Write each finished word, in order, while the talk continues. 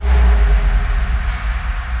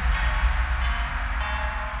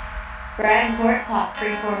Brad and Court talk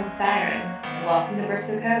freeform siren. Welcome to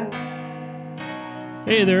Bristol Cove.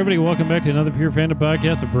 Hey there, everybody. Welcome back to another Pure Fandom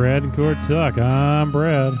podcast of Brad and Court Talk. I'm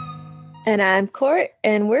Brad. And I'm Court,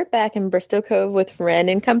 and we're back in Bristol Cove with Ren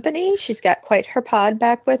and company. She's got quite her pod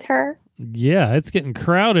back with her. Yeah, it's getting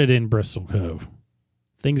crowded in Bristol Cove.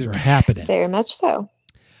 Things are happening. Very much so.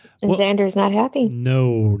 And Xander's not happy.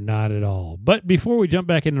 No, not at all. But before we jump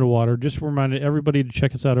back into the water, just remind everybody to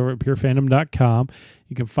check us out over at purefandom.com.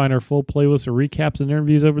 You can find our full playlist of recaps and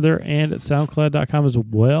interviews over there and at soundcloud.com as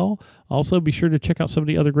well. Also, be sure to check out some of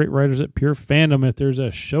the other great writers at Pure Fandom. If there's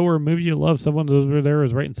a show or movie you love, someone over there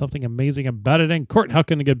is writing something amazing about it. And Court, how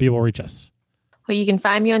can the good people reach us? Well, you can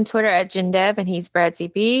find me on Twitter at JinDev, and he's Brad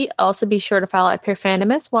CB. Also, be sure to follow at Pure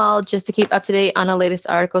Fandom as well, just to keep up to date on the latest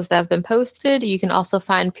articles that have been posted. You can also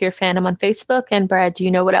find Pure Fandom on Facebook. And Brad, do you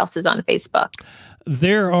know what else is on Facebook?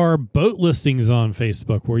 There are boat listings on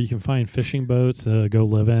Facebook where you can find fishing boats, go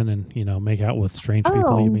live in, and make out with strange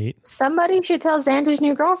people you meet. Somebody should tell Xander's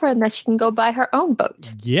new girlfriend that she can go buy her own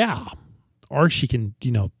boat. Yeah, or she can,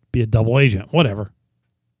 be a double agent, whatever.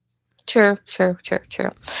 True.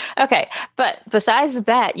 Okay, but besides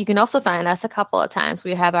that, you can also find us a couple of times.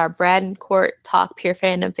 We have our Brad and Court Talk Pure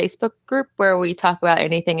Fandom Facebook group where we talk about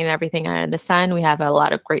anything and everything under the sun. We have a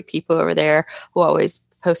lot of great people over there who always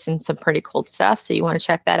posting some pretty cool stuff. So you want to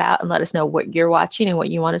check that out and let us know what you're watching and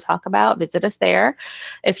what you want to talk about. Visit us there.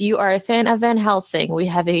 If you are a fan of Van Helsing, we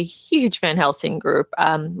have a huge Van Helsing group.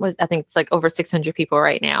 I think it's like over 600 people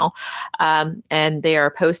right now. And they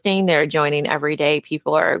are posting, they're joining every day.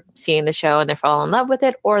 People are seeing the show and they're falling in love with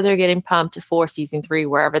it, or they're getting pumped for season 3,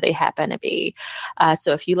 wherever they happen to be.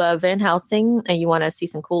 So if you love Van Helsing and you want to see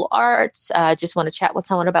some cool art, just want to chat with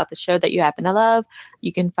someone about the show that you happen to love,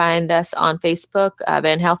 you can find us on Facebook,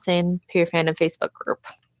 Van Helsing Pure Fandom Facebook group.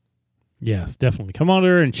 Yes, definitely. Come on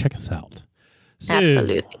there and check us out. So,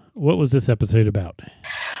 absolutely. What was this episode about?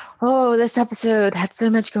 Oh, this episode had so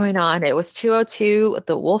much going on. It was 202,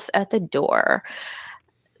 The Wolf at the Door.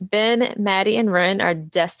 Ben, Maddie, and Ren are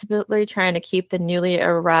desperately trying to keep the newly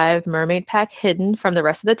arrived mermaid pack hidden from the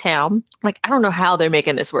rest of the town. Like, I don't know how they're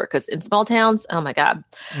making this work, because in small towns, oh my God.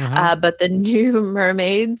 But the new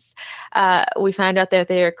mermaids, we find out that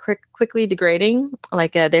they are quickly degrading.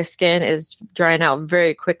 Like, their skin is drying out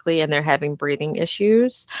very quickly and they're having breathing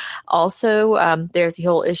issues. Also, there's the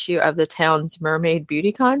whole issue of the town's mermaid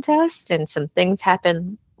beauty contest, and some things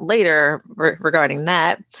happen later regarding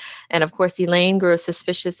that. And of course, Elaine grows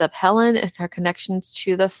suspicious of Helen and her connections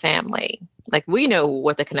to the family. Like, we know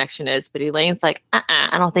what the connection is, but Elaine's like,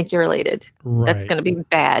 I don't think you're related. Right. That's going to be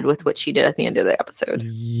bad with what she did at the end of the episode.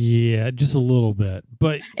 Yeah, just a little bit.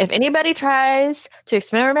 But if anybody tries to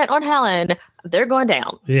experiment on Helen, they're going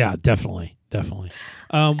down. Yeah, definitely. The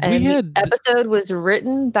episode was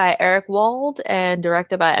written by Eric Wald and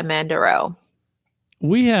directed by Amanda Rowe.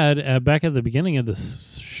 We had, back at the beginning of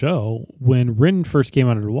this show, when Rin first came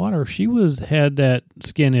out of the water, she had that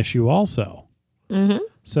skin issue also. Mm-hmm.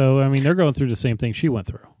 So, I mean, they're going through the same thing she went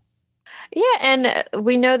through. Yeah, and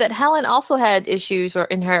we know that Helen also had issues, or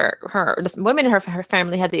in the women in her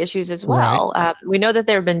family had the issues as well. Right. We know that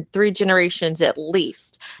there have been 3 generations at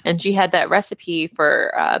least, and she had that recipe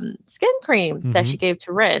for skin cream that she gave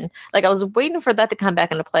to Ren. Like, I was waiting for that to come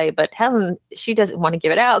back into play, but Helen, she doesn't want to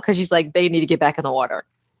give it out because she's like, they need to get back in the water.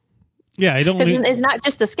 Yeah, I don't. It's not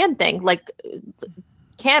just the skin thing. Like,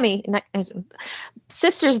 Cammy,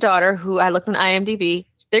 sister's daughter, who I looked on IMDb,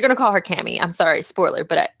 they're going to call her Cammy. I'm sorry, spoiler,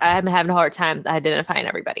 but I'm having a hard time identifying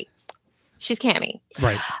everybody. She's Cammy.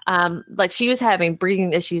 Right. Like, she was having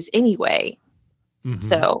breathing issues anyway. Mm-hmm.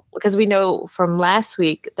 So, because we know from last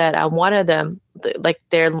week that one of them,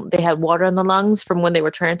 they had water in the lungs from when they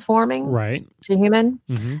were transforming to human.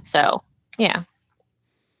 Mm-hmm. So, yeah.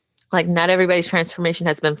 Like, not everybody's transformation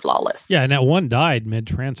has been flawless. Yeah, and that one died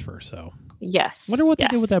mid-transfer, so. Yes. Wonder what they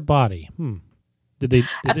did with that body.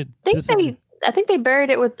 I think they buried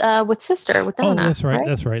it with Sister, with Donna. Oh, that's right.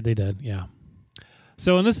 That's right. They did. Yeah.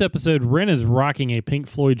 So in this episode, Ren is rocking a Pink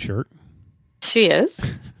Floyd shirt. She is.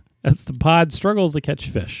 As the pod struggles to catch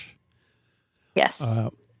fish. Yes.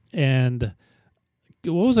 And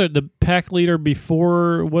what was it? The pack leader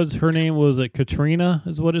before, her name? Was it Katrina?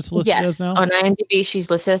 Is what it's listed as now? On IMDb, she's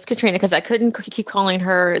listed as Katrina because I couldn't keep calling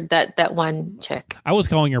her that one chick. I was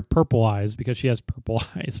calling her Purple Eyes because she has purple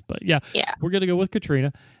eyes. But yeah, we're going to go with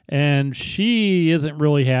Katrina. And she isn't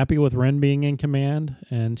really happy with Ren being in command.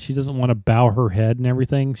 And she doesn't want to bow her head and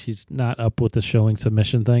everything. She's not up with the showing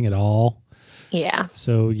submission thing at all. Yeah.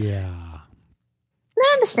 So, yeah.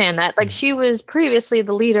 I understand that. Like, she was previously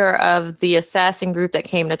the leader of the assassin group that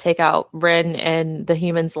came to take out Ren and the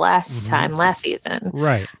humans last season.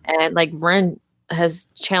 Right. And like Ren has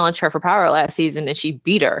challenged her for power last season, and she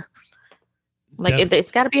beat her. Like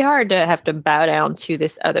it's got to be hard to have to bow down to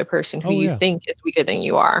this other person who you think is weaker than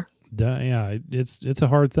you are. Yeah, it's a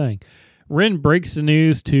hard thing. Rin breaks the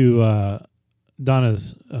news to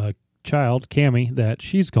Donna's child, Cammy, that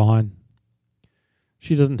she's gone.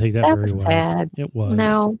 She doesn't take that very well. Sad. It was.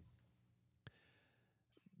 No.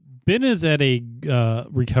 Ben is at a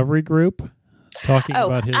recovery group talking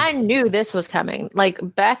about his... I knew this was coming. Like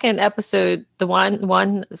back in episode, the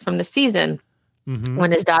one from the season,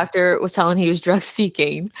 when his doctor was telling him he was drug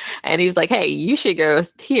seeking, and he's like, hey, you should go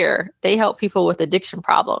here. They help people with addiction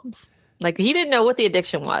problems. Like he didn't know what the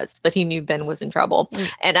addiction was, but he knew Ben was in trouble.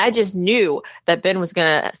 And I just knew that Ben was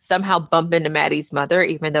going to somehow bump into Maddie's mother,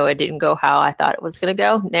 even though it didn't go how I thought it was going to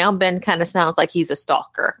go. Now Ben kind of sounds like he's a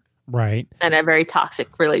stalker. Right. And a very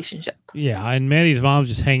toxic relationship. Yeah. And Maddie's mom's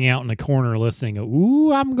just hanging out in the corner listening.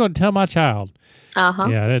 Ooh, I'm going to tell my child. Uh-huh.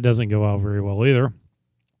 Yeah, that doesn't go out very well either.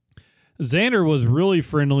 Xander was really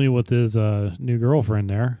friendly with his new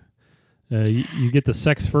girlfriend there. You get the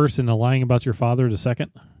sex first and the lying about your father the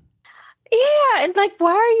second. Yeah, and like,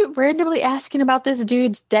 why are you randomly asking about this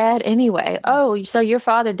dude's dad anyway? Oh, so your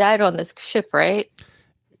father died on this ship, right?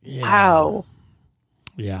 Yeah. Wow.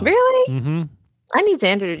 Yeah. Really? Mm-hmm. I need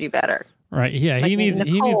Xander to do better. Right. Yeah. Like,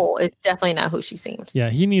 Nicole is definitely not who she seems.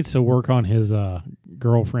 Yeah. He needs to work on his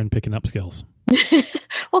girlfriend picking up skills.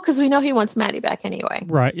 Well, because we know he wants Maddie back anyway.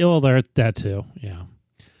 Right. Well, that too. Yeah.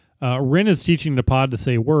 Rin is teaching the pod to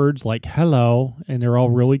say words like hello, and they're all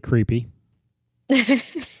really creepy.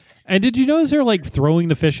 And did you notice they're like throwing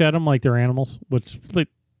the fish at them like they're animals? Which like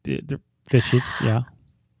they're fishes, yeah.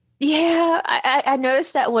 Yeah, I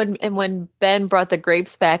noticed that when Ben brought the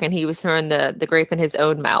grapes back and he was throwing the grape in his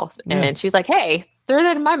own mouth, and she's like, "Hey, throw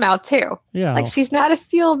that in my mouth too." Yeah, like she's not a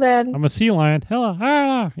seal, Ben. I'm a sea lion.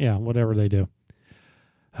 Hello, yeah, whatever they do.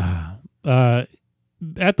 At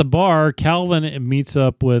the bar, Calvin meets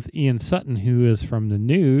up with Ian Sutton, who is from the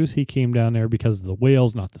news. He came down there because of the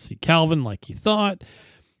whales, not to see Calvin like he thought.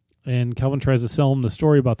 And Calvin tries to sell him the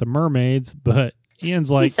story about the mermaids, but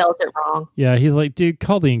Ian's like... He sells it wrong. Yeah, he's like, dude,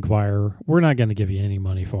 call the Inquirer. We're not going to give you any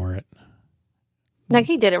money for it. Like,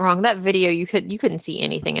 he did it wrong. That video, you couldn't see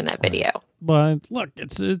anything in that video. But look,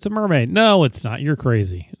 it's a mermaid. No, it's not. You're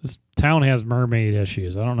crazy. This town has mermaid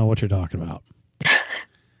issues. I don't know what you're talking about.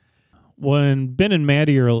 When Ben and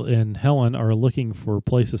Maddie and Helen are looking for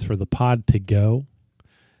places for the pod to go,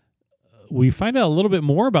 we find out a little bit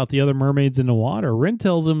more about the other mermaids in the water. Rin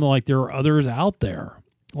tells them like there are others out there,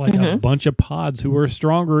 like a bunch of pods who are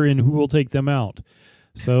stronger and who will take them out.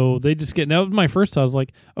 So they just that was my first thought. I was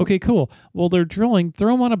like, okay, cool. Well, they're drilling,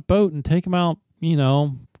 throw them on a boat and take them out,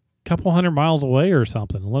 a couple 100 miles away or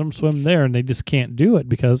something. Let them swim there. And they just can't do it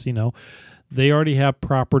because, they already have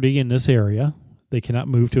property in this area. They cannot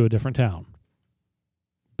move to a different town.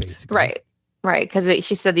 Basically. Right, because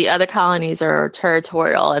she said the other colonies are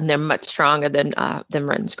territorial and they're much stronger than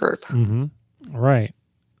Rin's group. Mm-hmm. Right.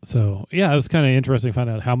 So, yeah, it was kind of interesting to find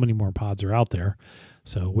out how many more pods are out there.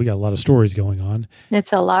 So we got a lot of stories going on.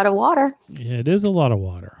 It's a lot of water. Yeah, it is a lot of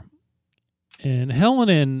water. And Helen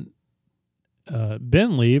and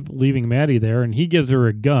Ben leaving Maddie there, and he gives her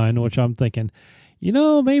a gun, which I'm thinking,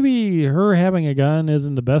 maybe her having a gun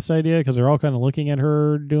isn't the best idea because they're all kind of looking at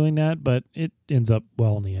her doing that, but it ends up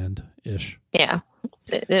well in the end-ish. Yeah,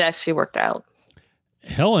 it actually worked out.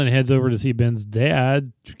 Helen heads over to see Ben's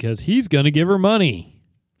dad because he's going to give her money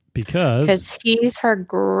because he's her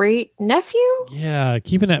great nephew. Yeah,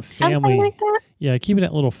 keeping that family, something like that. Yeah, keeping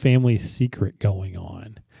that little family secret going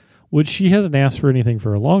on, which she hasn't asked for anything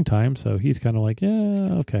for a long time. So he's kind of like,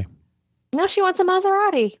 yeah, okay. No, she wants a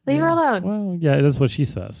Maserati. Leave her alone. Well, yeah, that's what she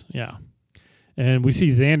says. Yeah, and we see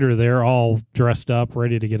Xander there, all dressed up,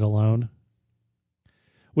 ready to get a loan.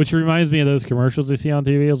 Which reminds me of those commercials you see on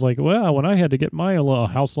TV. I was like, well, when I had to get my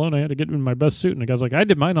house loan, I had to get in my best suit. And the guy's like, I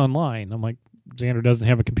did mine online. I'm like, Xander doesn't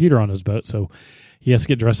have a computer on his boat, so he has to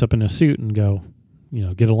get dressed up in a suit and go,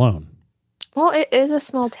 get a loan. Well, it is a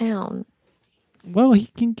small town. Well, he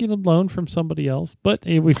can get a loan from somebody else, but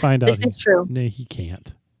we find out this is true. No, he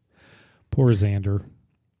can't. Poor Xander.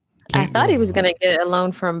 I thought he was going to get a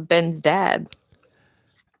loan from Ben's dad.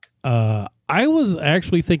 I was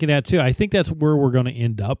actually thinking that too. I think that's where we're going to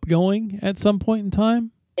end up going at some point in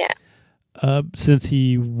time. Yeah. Since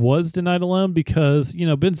he was denied a loan because,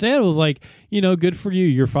 Ben's dad was like, good for you.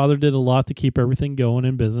 Your father did a lot to keep everything going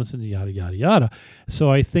in business and yada, yada, yada.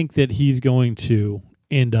 So I think that he's going to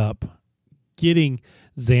end up getting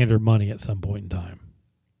Xander money at some point in time.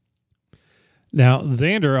 Now,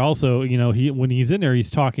 Xander also, when he's in there, he's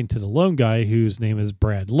talking to the loan guy whose name is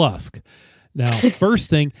Brad Lusk. Now, first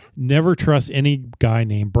thing, never trust any guy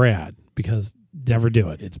named Brad because never do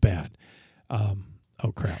it. It's bad.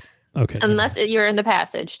 Oh crap. Okay. Unless you're in the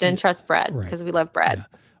passage, then trust Brad because we love Brad.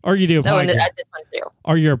 Yeah. Or you do a podcast. This one too.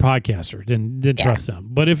 Or you're a podcaster, then trust them.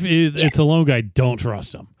 But if it's a loan guy, don't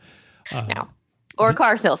trust them. No. Or a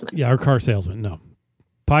car salesman. Yeah, or car salesman. No.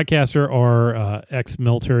 Podcaster or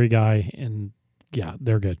ex-military guy, and yeah,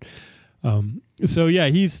 they're good. So yeah,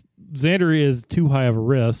 Xander is too high of a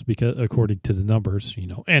risk because according to the numbers,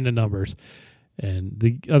 and the numbers. And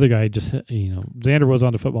the other guy just, Xander was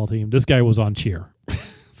on the football team. This guy was on cheer.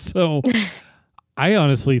 So I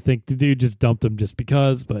honestly think the dude just dumped him just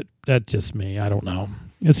because, but that's just me. I don't know.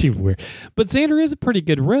 It seems weird. But Xander is a pretty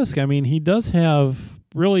good risk. I mean, he does have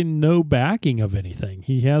really no backing of anything.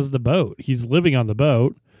 He has the boat. He's living on the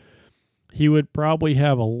boat. He would probably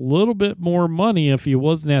have a little bit more money if he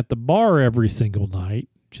wasn't at the bar every single night.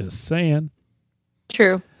 Just saying.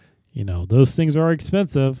 True. Those things are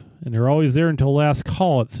expensive, and they're always there until last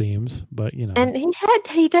call, it seems. But, And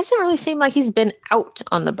he doesn't really seem like he's been out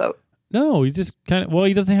on the boat. No, he's just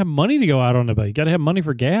he doesn't have money to go out on the boat. You got to have money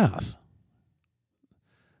for gas.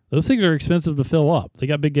 Those things are expensive to fill up. They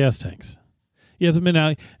got big gas tanks. He hasn't been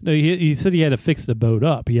out. No, he said he had to fix the boat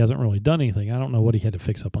up. He hasn't really done anything. I don't know what he had to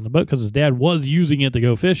fix up on the boat because his dad was using it to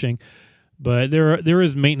go fishing. But there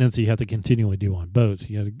is maintenance you have to continually do on boats.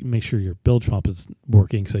 You have to make sure your bilge pump is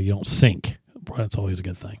working so you don't sink. That's always a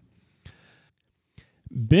good thing.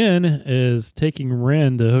 Ben is taking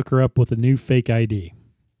Ren to hook her up with a new fake ID.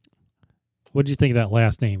 What did you think of that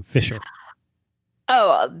last name, Fisher?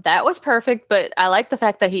 Oh, that was perfect, but I like the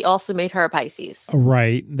fact that he also made her a Pisces.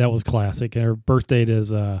 Right, that was classic. And her birth date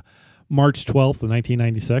is March 12th of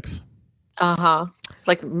 1996. Uh-huh.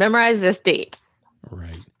 Memorize this date.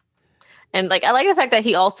 Right. And I like the fact that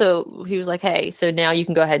he was like, hey, so now you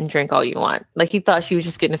can go ahead and drink all you want. He thought she was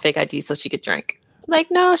just getting a fake ID so she could drink.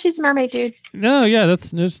 No, she's a mermaid, dude. No, yeah,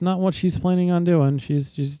 that's not what she's planning on doing.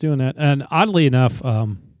 She's doing that. And oddly enough,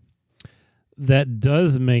 that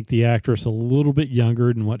does make the actress a little bit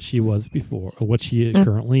younger than what she was before, or what she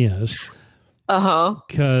currently is. Uh-huh.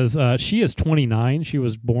 Because she is 29. She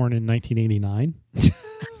was born in 1989.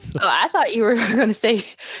 So, I thought you were going to say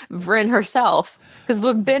Vrin herself. Because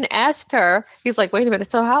when Ben asked her, he's like, wait a minute,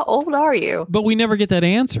 so how old are you? But we never get that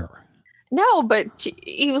answer. No, but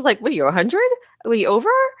he was like, what are you, 100? Are you over?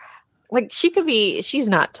 She's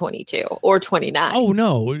not 22 or 29. Oh,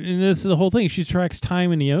 no. And this is the whole thing. She tracks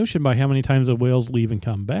time in the ocean by how many times the whales leave and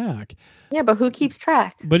come back. Yeah, but who keeps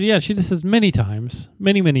track? But yeah, she just says many times,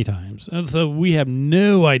 many times. And so we have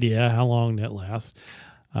no idea how long that lasts.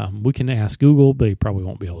 We can ask Google, but he probably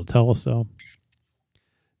won't be able to tell us so.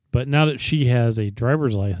 But now that she has a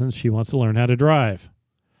driver's license, she wants to learn how to drive.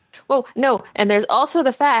 Well, no. And there's also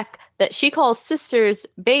the fact that she calls sisters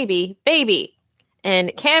baby. And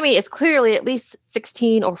Cammie is clearly at least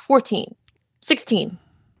 16 or 14. 16.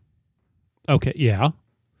 Okay, yeah.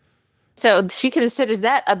 So she considers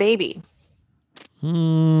that a baby.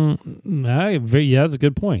 Yeah, that's a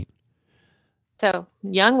good point. So,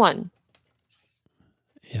 young one.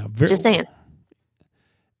 Yeah, just saying.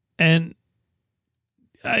 And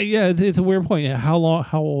yeah, it's a weird point. How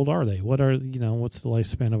old are they? What are what's the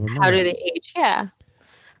lifespan of a mermaid? How do they age? Yeah,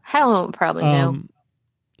 Helen would probably know.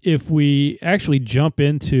 If we actually jump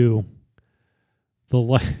into the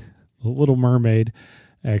Little Mermaid,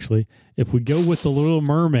 actually, if we go with the Little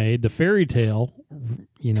Mermaid, the fairy tale,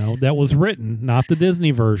 that was written, not the Disney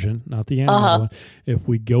version, not the animated one. If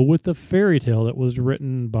we go with the fairy tale that was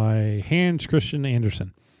written by Hans Christian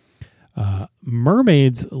Andersen,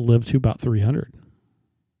 mermaids live to about 300.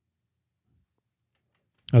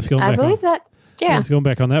 Let's go. I believe that. Yeah. Let's go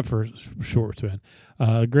back on that for short span.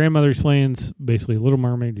 Grandmother explains basically Little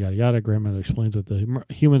Mermaid, yada yada. Grandmother explains that the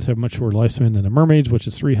humans have much shorter lifespan than the mermaids, which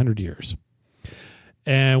is 300 years.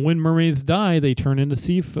 And when mermaids die, they turn into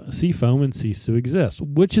sea foam and cease to exist,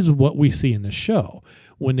 which is what we see in the show.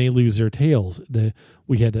 When they lose their tails,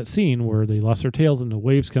 we had that scene where they lost their tails and the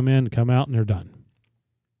waves come in, come out, and they're done.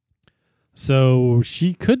 So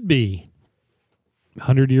she could be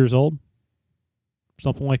 100 years old,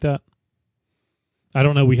 something like that. I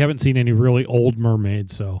don't know. We haven't seen any really old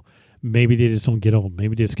mermaids, so maybe they just don't get old.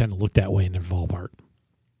 Maybe they just kind of look that way in their Volve art.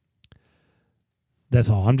 That's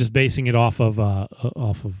all. I'm just basing it off of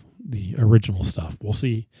the original stuff. We'll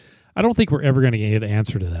see. I don't think we're ever going to get an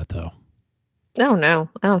answer to that, though. No,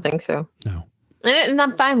 I don't think so. No, and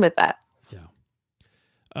I'm fine with that.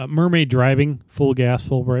 Yeah. Mermaid driving, full gas,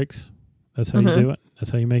 full brakes. That's how you do it. That's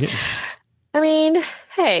how you make it. I mean,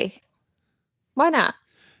 hey, why not?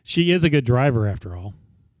 She is a good driver, after all.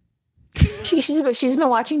 She's been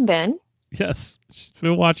watching Ben. Yes, she's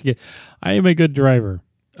been watching it. I am a good driver.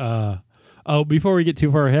 Before we get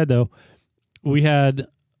too far ahead, though, we had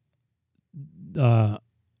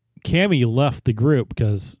Cammy left the group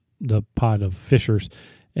because the pod of fishers,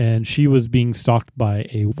 and she was being stalked by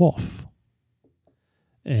a wolf.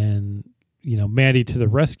 And, Maddie to the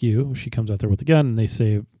rescue. She comes out there with a gun, and they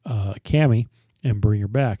save Cammy and bring her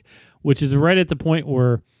back, which is right at the point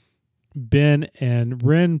where Ben and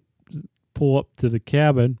Ren pull up to the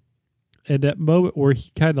cabin, and that moment where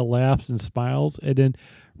he kind of laughs and smiles, and then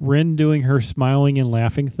Ren doing her smiling and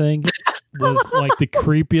laughing thing was like the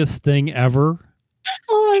creepiest thing ever.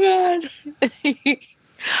 Oh my God.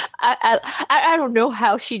 I don't know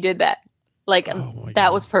how she did that. Like,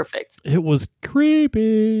 that was perfect. It was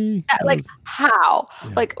creepy. How? Yeah.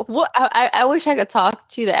 Like, what? I wish I could talk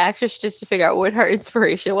to the actress just to figure out what her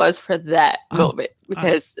inspiration was for that moment.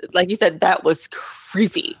 Because, like you said, that was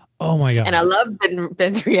creepy. Oh, my God. And I love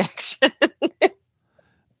Ben's reaction.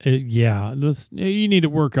 It was, you need to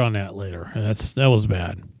work on that later. That was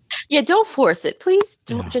bad. Yeah, don't force it. Please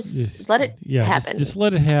don't just let it happen. Just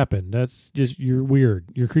let it happen. That's just, you're weird.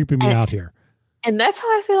 You're creeping me out here. And that's how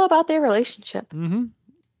I feel about their relationship. Mm-hmm.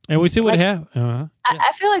 And we see what happened.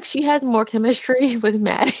 I feel like she has more chemistry with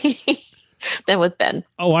Maddie than with Ben.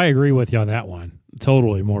 Oh, I agree with you on that one.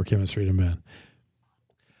 Totally more chemistry than Ben.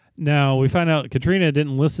 Now, we find out Katrina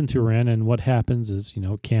didn't listen to Ren, and what happens is,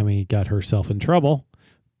 Cammy got herself in trouble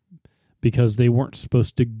because they weren't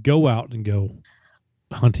supposed to go out and go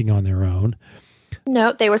hunting on their own.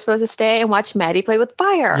 No, they were supposed to stay and watch Maddie play with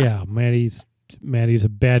fire. Yeah, Maddie's a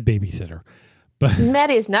bad babysitter. But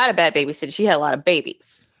Maddie is not a bad babysitter. She had a lot of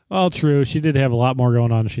babies. Well, true. She did have a lot more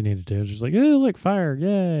going on than she needed to. She's like, oh, look, fire.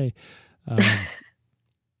 Yay.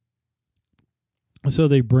 So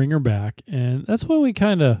they bring her back, and that's when we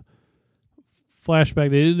kind of flash back.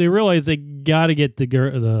 They realize they got to get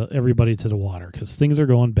everybody to the water because things are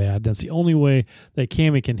going bad. That's the only way that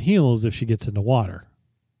Cammy can heal is if she gets in the water,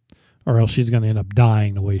 or else she's going to end up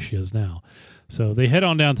dying the way she is now. So they head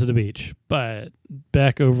on down to the beach, but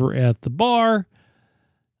back over at the bar,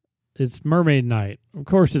 it's mermaid night. Of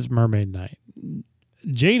course, it's mermaid night.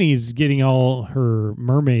 Janie's getting all her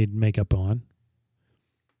mermaid makeup on.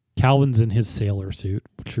 Calvin's in his sailor suit,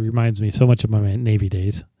 which reminds me so much of my Navy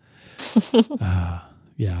days.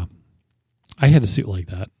 Yeah. I had a suit like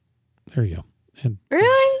that. There you go. And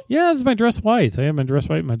really? Yeah, it's my dress whites. I have my dress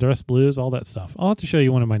white, my dress blues, all that stuff. I'll have to show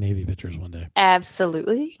you one of my Navy pictures one day.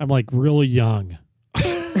 Absolutely. I'm like really young.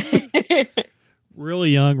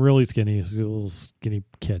 Really young, really skinny, little skinny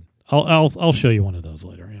kid. I'll show you one of those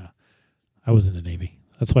later. Yeah. I was in the Navy.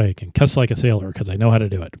 That's why I can cuss like a sailor, because I know how to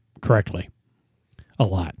do it correctly. A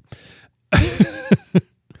lot.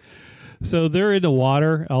 So they're in the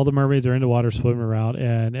water. All the mermaids are in the water swimming around,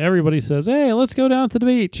 and everybody says, hey, let's go down to the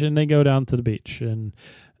beach. And they go down to the beach. And,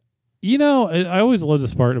 I always love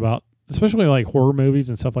this part about, especially like horror movies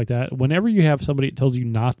and stuff like that. Whenever you have somebody that tells you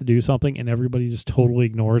not to do something and everybody just totally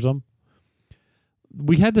ignores them.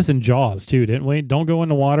 We had this in Jaws too, didn't we? Don't go in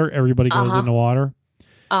the water. Everybody goes in the water.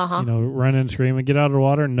 Run and scream and get out of the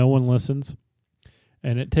water, and no one listens.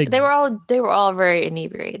 And it takes. They were all very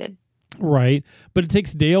inebriated. Right. But it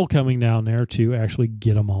takes Dale coming down there to actually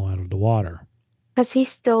get them all out of the water. Because he's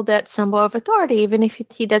still that symbol of authority, even if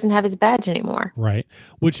he doesn't have his badge anymore. Right.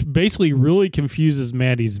 Which basically really confuses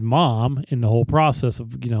Maddie's mom in the whole process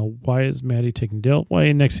of, why is Maddie taking Dale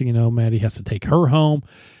away? Next thing you know, Maddie has to take her home.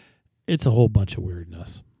 It's a whole bunch of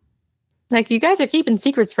weirdness. Like, you guys are keeping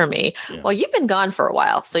secrets from me. Yeah. Well, you've been gone for a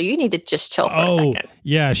while, so you need to just chill for a second.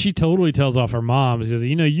 Yeah, she totally tells off her mom. She says,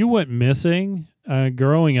 you went missing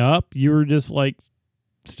growing up. You were just like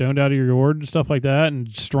stoned out of your gourd and stuff like that and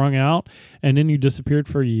strung out, and then you disappeared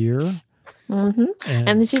for a year. Mm-hmm. And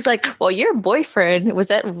then she's like, well, your boyfriend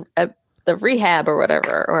was at the rehab or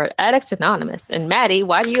whatever, or Addicts Anonymous. And Maddie,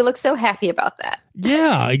 why do you look so happy about that?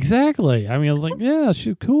 Yeah, exactly. I mean, I was like, yeah,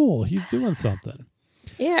 she's cool. He's doing something.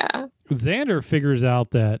 Yeah. Xander figures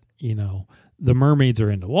out that, the mermaids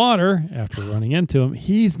are in the water after running into him.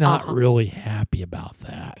 He's not really happy about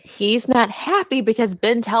that. He's not happy because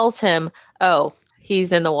Ben tells him, oh,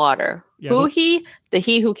 he's in the water. Yeah, who he? The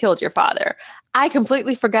he who killed your father. I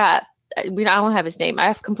completely forgot. I don't have his name.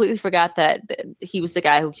 I completely forgot that he was the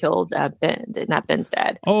guy who killed Ben, not Ben's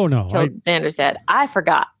dad. Oh, no. Killed Xander's dad. I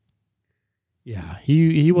forgot. Yeah,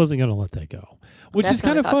 he wasn't going to let that go. Which is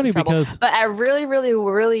kind of funny because... But I really, really,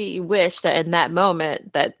 really wish that in that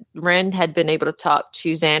moment that Ren had been able to talk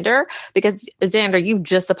to Xander, because Xander, you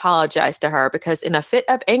just apologized to her because in a fit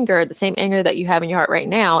of anger, the same anger that you have in your heart right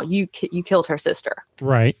now, you killed her sister.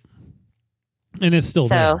 Right. And it's still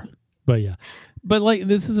there. But yeah. But like,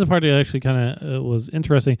 this is the part that actually kind of was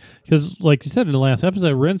interesting because, like you said in the last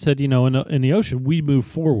episode, Ren said, in the ocean, we move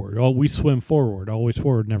forward. We swim forward, always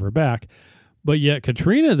forward, never back. But yet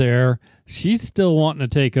Katrina there, she's still wanting to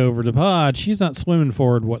take over the pod. She's not swimming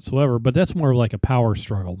forward whatsoever, but that's more like a power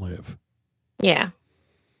struggle move. Yeah.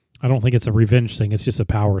 I don't think it's a revenge thing. It's just a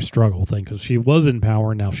power struggle thing because she was in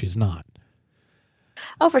power and now she's not.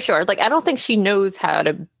 Oh, for sure. Like, I don't think she knows how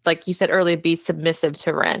to, like you said earlier, be submissive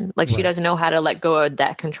to Ren. Like, she doesn't know how to let go of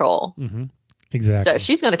that control. Mm-hmm. Exactly. So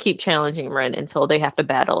she's going to keep challenging Ren until they have to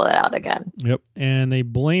battle it out again. Yep. And they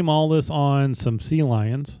blame all this on some sea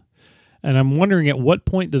lions. And I'm wondering at what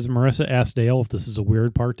point does Marissa ask Dale if this is a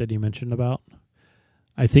weird part that he mentioned about?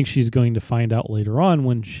 I think she's going to find out later on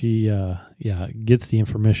when she gets the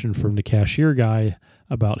information from the cashier guy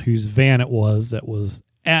about whose van it was that was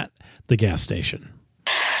at the gas station.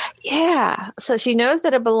 Yeah. So she knows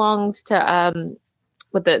that it belongs to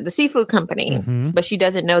with the seafood company, but she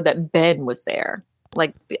doesn't know that Ben was there.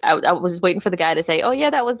 Like, I was waiting for the guy to say, "Oh yeah,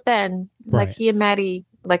 that was Ben." Right. Like, he and Maddie,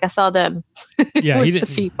 like, I saw them. Yeah, he didn't.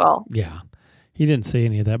 The people. Yeah, he didn't say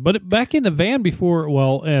any of that. But back in the van before,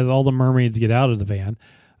 well, as all the mermaids get out of the van,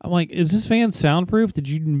 I'm like, is this van soundproof? Did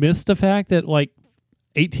you miss the fact that like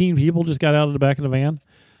 18 people just got out of the back of the van?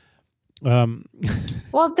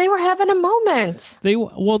 Well, they were having a moment.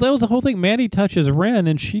 That was the whole thing. Maddie touches Ren,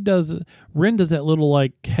 and Ren does that little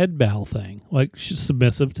like head bow thing, like she's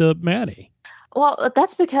submissive to Maddie. Well,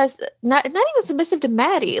 that's because not even submissive to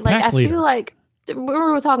Maddie. Like, Pack I leader. feel like we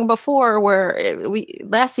were talking before where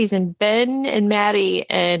last season, Ben and Maddie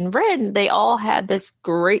and Ren, they all had this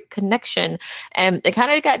great connection, and it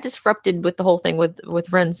kind of got disrupted with the whole thing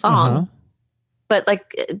with Ren's song. Uh-huh. But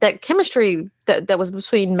like that chemistry that was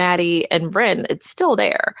between Maddie and Ren, it's still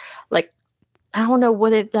there. Like, I don't know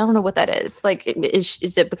what that is. Like,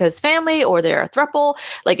 is it because family or they're a throuple?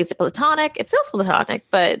 Like, is it platonic? It feels platonic,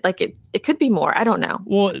 but like it could be more. I don't know.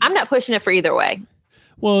 Well, I'm not pushing it for either way.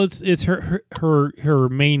 Well, it's her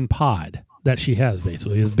main pod that she has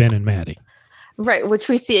basically is Ben and Maddie. Right, which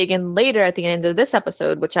we see again later at the end of this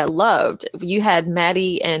episode, which I loved. You had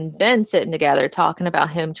Maddie and Ben sitting together talking about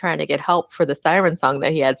him trying to get help for the siren song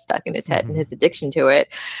that he had stuck in his head and his addiction to it.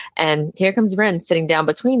 And here comes Ren sitting down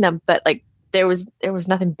between them. But like there was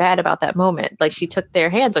nothing bad about that moment. Like, she took their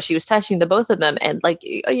hands, or she was touching the both of them, and like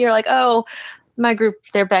you're like, oh, my group,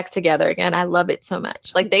 they're back together again. I love it so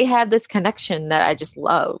much. Like, they have this connection that I just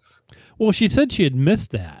love. Well, she said she had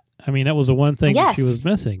missed that. I mean, that was the one thing that she was Yes.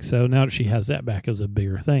 missing. So now that she has that back, it was a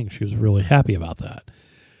bigger thing. She was really happy about that.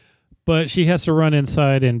 But she has to run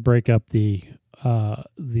inside and break up the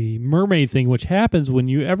mermaid thing, which happens when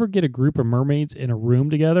you ever get a group of mermaids in a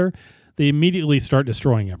room together. They immediately start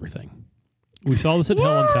destroying everything. We saw this at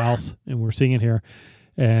Helen's house, and we're seeing it here.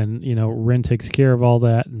 And, you know, Ren takes care of all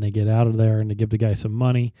that, and they get out of there, and they give the guy some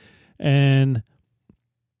money. And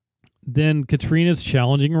then Katrina's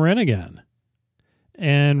challenging Ren again.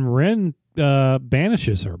 And Ren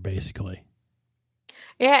banishes her, basically.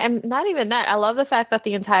 Yeah, and not even that. I love the fact that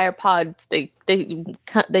the entire pod they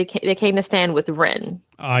came to stand with Ren.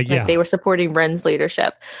 Yeah. Like, they were supporting Ren's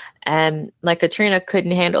leadership, and like Katrina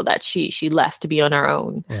couldn't handle that. She left to be on her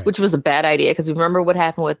own, Right. which was a bad idea, because remember what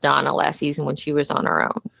happened with Donna last season when she was on her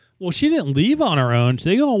own. Well, she didn't leave on her own.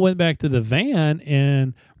 They all went back to the van,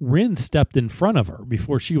 and Ren stepped in front of her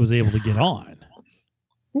before she was able to get on.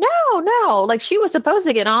 No, like, she was supposed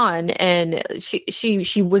to get on, and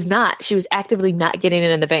she was not. She was actively not getting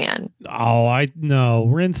in the van. Oh, no.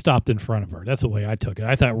 Ren stopped in front of her. That's the way I took it.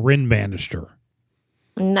 I thought Ren banished her.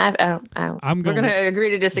 I don't. I'm We're going going to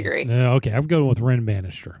agree to disagree. Okay, I'm going with Ren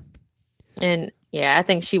banished her. And yeah, I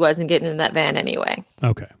think she wasn't getting in that van anyway.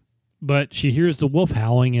 Okay. But she hears the wolf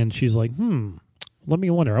howling, and she's like, let me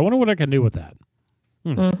wonder. I wonder what I can do with that.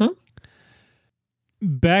 Mm-hmm.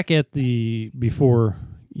 Back at before,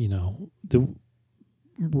 the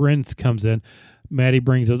Ren comes in, Maddie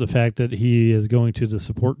brings up the fact that he is going to the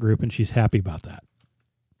support group, and she's happy about that,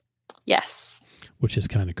 Yes. which is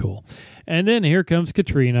kind of cool. And then here comes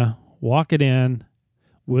Katrina walking in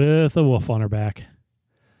with a wolf on her back,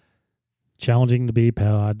 challenging to be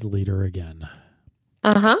pod leader again.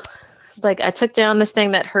 Uh-huh. It's like, I took down this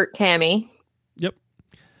thing that hurt Cammy. Yep.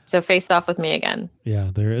 So face off with me again.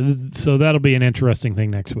 Yeah, so that'll be an interesting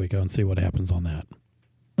thing next week. I'll see what happens on that.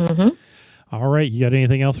 Mm-hmm. All right, you got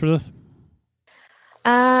anything else for this?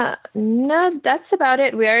 No, that's about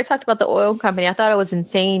it. We already talked about the oil company. I thought it was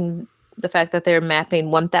insane, the fact that they're mapping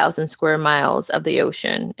 1,000 square miles of the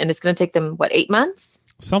ocean, and it's going to take them 8 months.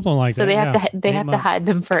 Something like So that. they have to to hide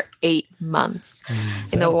them for 8 months.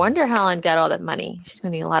 No wonder Helen got all that money. She's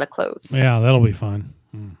going to need a lot of clothes. Yeah, that'll be fun.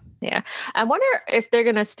 Yeah. I wonder if they're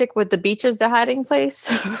going to stick with the beach as the hiding place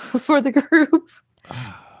for the group.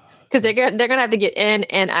 Because they're going to have to get in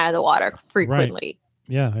and out of the water frequently.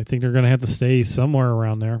 Yeah, I think they're going to have to stay somewhere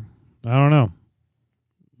around there. I don't know.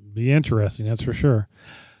 Be interesting, that's for sure.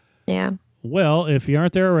 Yeah. Well, if you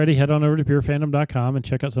aren't there already, head on over to purefandom.com and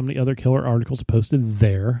check out some of the other killer articles posted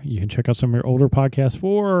there. You can check out some of your older podcasts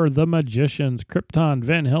for The Magicians, Krypton,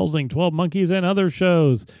 Van Helsing, 12 Monkeys, and other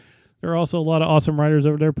shows. There are also a lot of awesome writers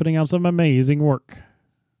over there putting out some amazing work.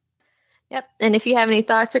 Yep. And if you have any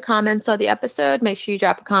thoughts or comments on the episode, make sure you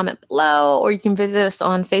drop a comment below, or you can visit us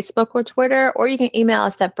on Facebook or Twitter, or you can email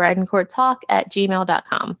us at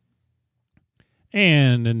bradandcourttalk@gmail.com.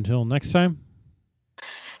 And until next time.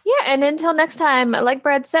 Yeah, and until next time, like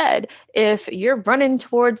Brad said, if you're running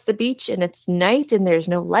towards the beach and it's night and there's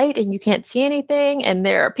no light and you can't see anything and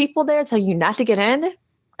there are people there telling you not to get in,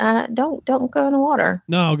 don't go in the water.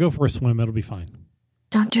 No, go for a swim. It'll be fine.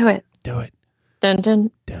 Don't do it. Do it. Dun dun.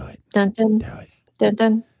 Do it. Dun dun. Do it. Dun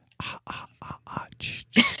dun.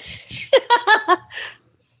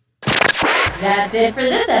 That's it for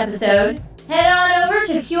this episode. Head on over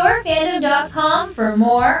to purefandom.com for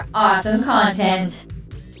more awesome content.